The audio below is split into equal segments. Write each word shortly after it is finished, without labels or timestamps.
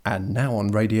And now on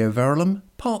Radio Verulam,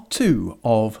 part 2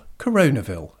 of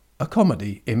Coronaville, a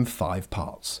comedy in 5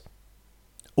 parts.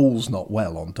 All's not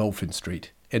well on Dolphin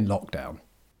Street in lockdown.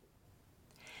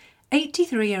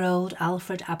 83-year-old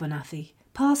Alfred Abernathy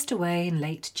passed away in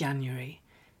late January,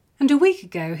 and a week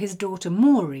ago his daughter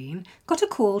Maureen got a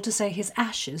call to say his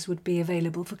ashes would be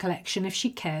available for collection if she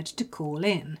cared to call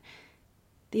in.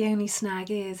 The only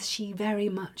snag is she very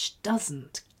much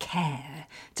doesn't care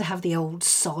to have the old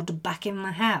sod back in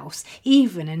the house,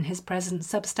 even in his present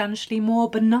substantially more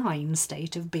benign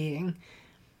state of being.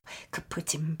 Could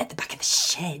put him at the back of the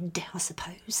shed, I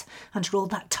suppose, under all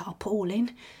that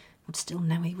tarpaulin. Would still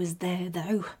know he was there,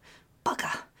 though.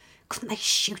 Bugger! Couldn't they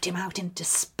shoot him out into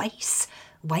space?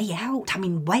 Way out,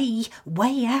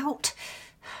 way out.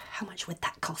 How much would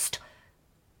that cost?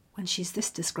 When she's this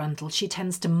disgruntled, she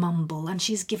tends to mumble, and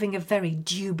she's giving a very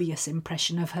dubious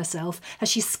impression of herself as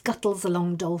she scuttles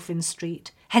along Dolphin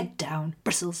Street, head down,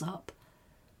 bristles up.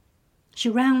 She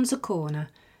rounds a corner,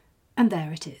 and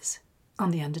there it is,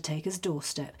 on the undertaker's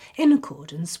doorstep, in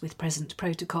accordance with present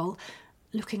protocol,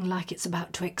 looking like it's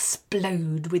about to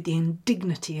explode with the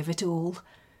indignity of it all.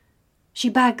 She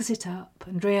bags it up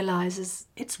and realises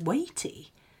it's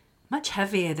weighty, much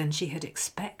heavier than she had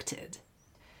expected.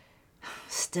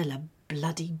 Still a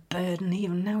bloody burden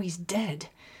even now he's dead.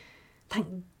 Thank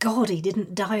God he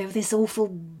didn't die of this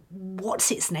awful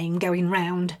what's-its-name going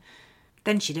round.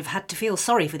 Then she'd have had to feel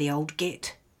sorry for the old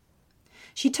git.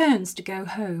 She turns to go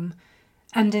home,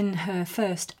 and in her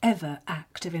first ever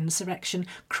act of insurrection,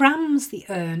 crams the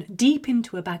urn deep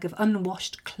into a bag of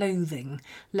unwashed clothing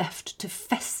left to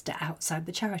fester outside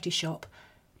the charity shop,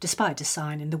 despite a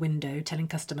sign in the window telling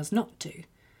customers not to.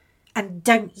 And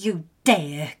don't you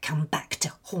dare come back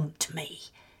to haunt me.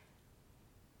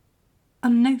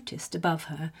 Unnoticed above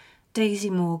her, Daisy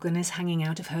Morgan is hanging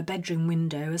out of her bedroom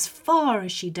window as far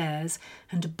as she dares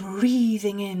and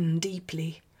breathing in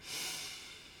deeply.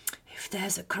 If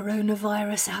there's a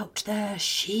coronavirus out there,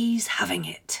 she's having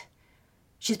it.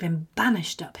 She's been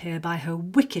banished up here by her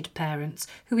wicked parents,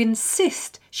 who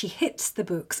insist she hits the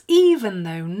books even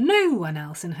though no one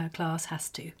else in her class has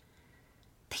to.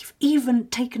 They've even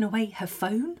taken away her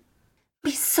phone.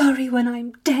 Be sorry when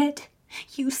I'm dead,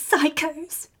 you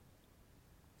psychos.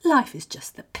 Life is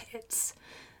just the pits.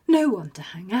 No one to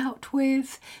hang out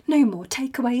with, no more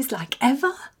takeaways like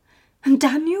ever. And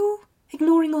Daniel,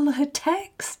 ignoring all of her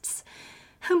texts.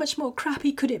 How much more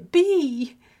crappy could it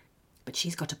be? But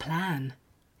she's got a plan,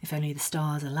 if only the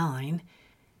stars align.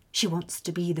 She wants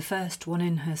to be the first one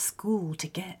in her school to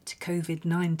get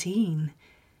COVID-19.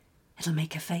 It'll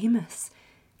make her famous.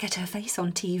 Get her face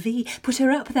on TV, put her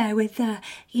up there with, that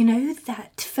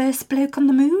first bloke on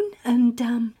the moon and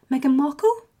Meghan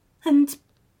Markle and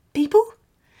people.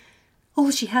 All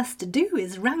she has to do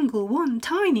is wrangle one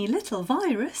tiny little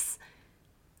virus.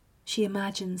 She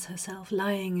imagines herself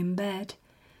lying in bed,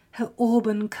 her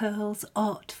auburn curls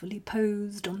artfully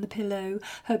posed on the pillow,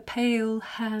 her pale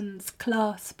hands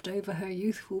clasped over her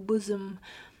youthful bosom,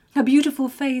 her beautiful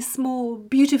face more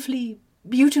beautifully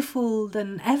beautiful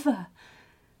than ever.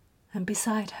 And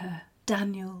beside her,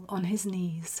 Daniel on his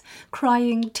knees,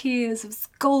 crying tears of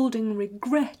scalding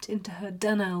regret into her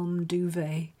Dunelm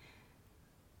duvet.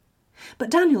 But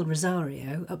Daniel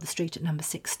Rosario, up the street at number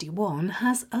 61,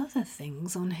 has other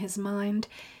things on his mind.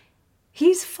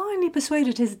 He's finally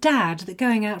persuaded his dad that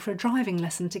going out for a driving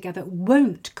lesson together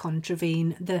won't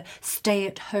contravene the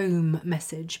stay-at-home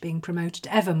message being promoted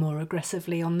ever more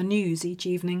aggressively on the news each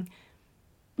evening.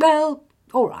 Well,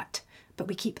 all right. But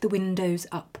we keep the windows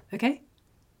up, okay?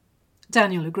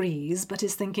 Daniel agrees, but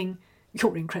is thinking,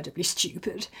 you're incredibly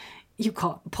stupid. You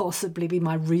can't possibly be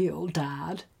my real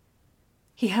dad.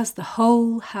 He has the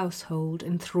whole household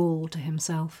in thrall to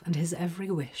himself and his every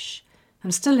wish,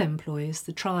 and still employs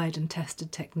the tried and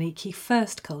tested technique he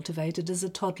first cultivated as a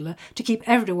toddler to keep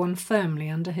everyone firmly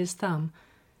under his thumb.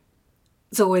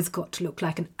 It's always got to look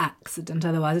like an accident,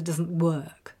 otherwise it doesn't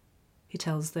work, he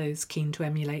tells those keen to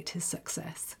emulate his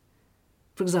success.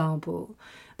 For example,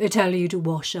 they tell you to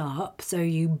wash up, so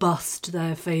you bust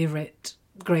their favourite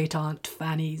great-aunt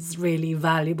Fanny's really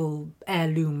valuable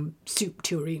heirloom soup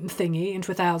tureen thingy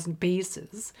into 1,000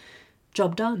 pieces.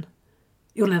 Job done.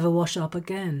 You'll never wash up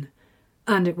again.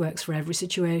 And it works for every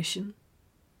situation.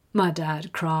 My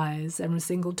dad cries every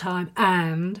single time,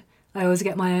 and I always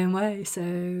get my own way,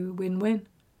 so win-win.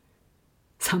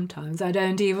 Sometimes I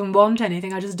don't even want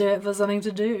anything, I just do it for something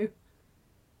to do.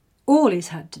 All he's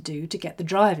had to do to get the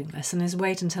driving lesson is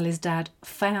wait until his dad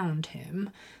found him,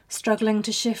 struggling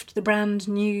to shift the brand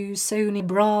new Sony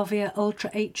Bravia Ultra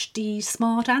HD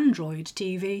Smart Android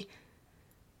TV.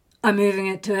 I'm moving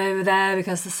it to over there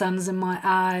because the sun's in my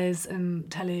eyes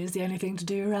and telly is the only thing to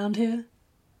do around here.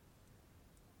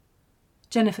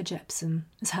 Jennifer Jepson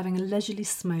is having a leisurely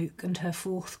smoke and her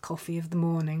fourth coffee of the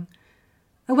morning,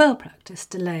 a well-practised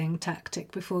delaying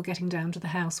tactic before getting down to the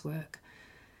housework.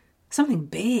 Something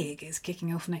big is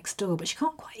kicking off next door, but she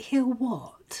can't quite hear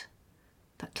what.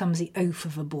 That clumsy oaf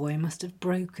of a boy must have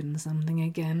broken something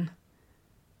again.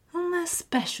 Aren't there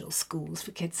special schools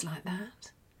for kids like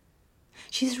that?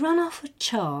 She's run off a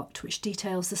chart which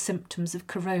details the symptoms of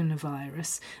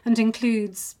coronavirus and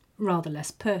includes, rather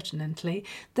less pertinently,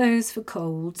 those for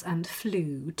colds and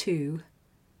flu too.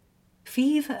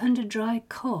 Fever and a dry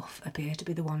cough appear to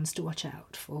be the ones to watch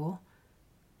out for.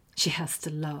 She has to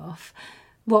laugh.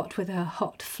 What with her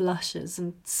hot flushes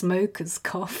and smoker's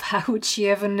cough, how would she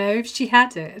ever know if she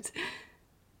had it?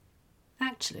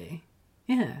 Actually,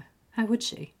 yeah, how would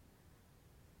she?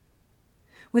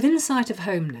 Within sight of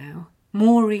home now,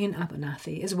 Maureen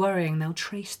Abernathy is worrying they'll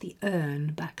trace the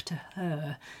urn back to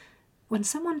her, when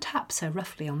someone taps her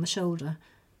roughly on the shoulder.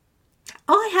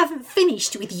 I haven't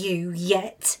finished with you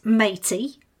yet,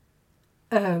 matey.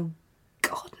 Oh,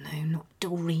 God, no, not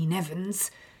Doreen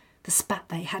Evans. The spat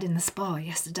they had in the spa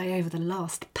yesterday over the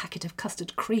last packet of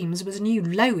custard creams was a new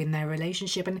low in their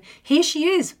relationship, and here she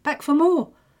is, back for more.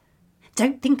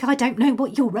 Don't think I don't know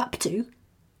what you're up to.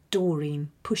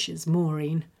 Doreen pushes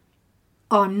Maureen.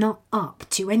 I'm not up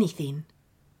to anything.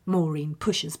 Maureen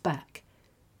pushes back.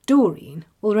 Doreen,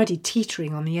 already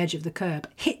teetering on the edge of the curb,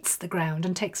 hits the ground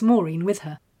and takes Maureen with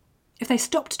her. If they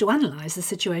stopped to analyse the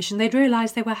situation, they'd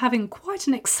realise they were having quite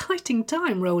an exciting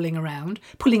time rolling around,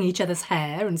 pulling each other's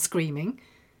hair and screaming.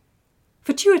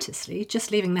 Fortuitously,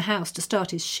 just leaving the house to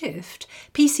start his shift,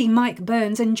 PC Mike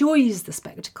Burns enjoys the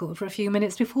spectacle for a few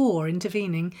minutes before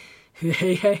intervening.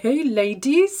 Hey,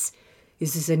 ladies,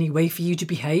 is this any way for you to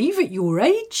behave at your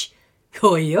age?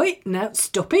 Oi, now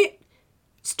stop it.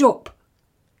 Stop.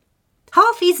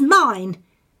 Half is mine.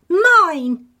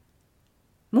 Mine!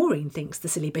 Maureen thinks the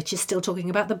silly bitch is still talking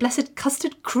about the blessed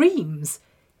custard creams.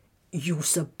 You're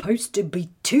supposed to be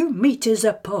 2 metres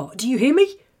apart, do you hear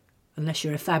me? Unless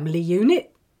you're a family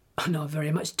unit. And I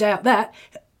very much doubt that.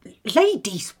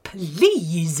 Ladies,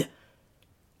 please.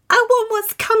 I want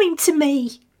what's coming to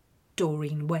me,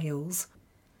 Doreen wails.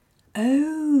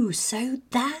 Oh, so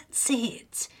that's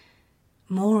it.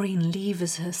 Maureen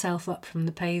levers herself up from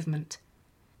the pavement.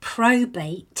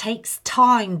 Probate takes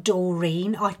time,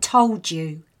 Doreen, I told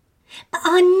you. But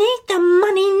I need the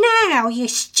money now, you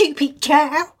stupid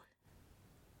cow.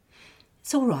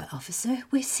 It's all right, officer,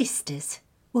 we're sisters.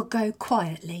 We'll go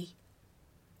quietly.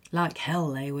 Like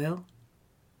hell they will.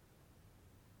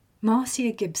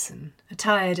 Marcia Gibson,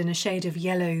 attired in a shade of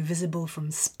yellow visible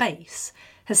from space,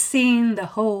 has seen the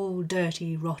whole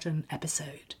dirty, rotten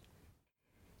episode.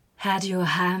 Had your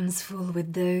hands full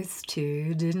with those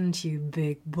two, didn't you,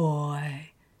 big boy?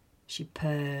 She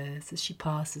purrs as she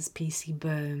passes PC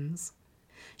Burns.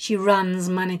 She runs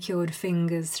manicured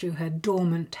fingers through her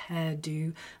dormant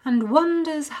hairdo and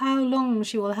wonders how long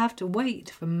she will have to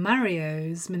wait for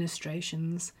Mario's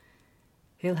ministrations.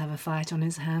 He'll have a fight on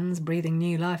his hands, breathing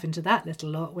new life into that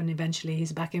little lot when eventually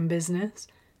he's back in business.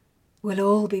 We'll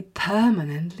all be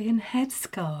permanently in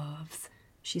headscarves,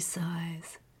 she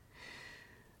sighs.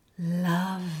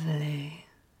 Lovely.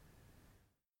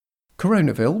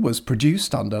 Coronaville was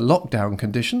produced under lockdown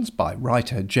conditions by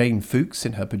writer Jane Fookes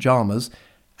in her pyjamas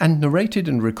and narrated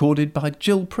and recorded by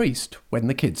Jill Priest when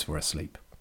the kids were asleep.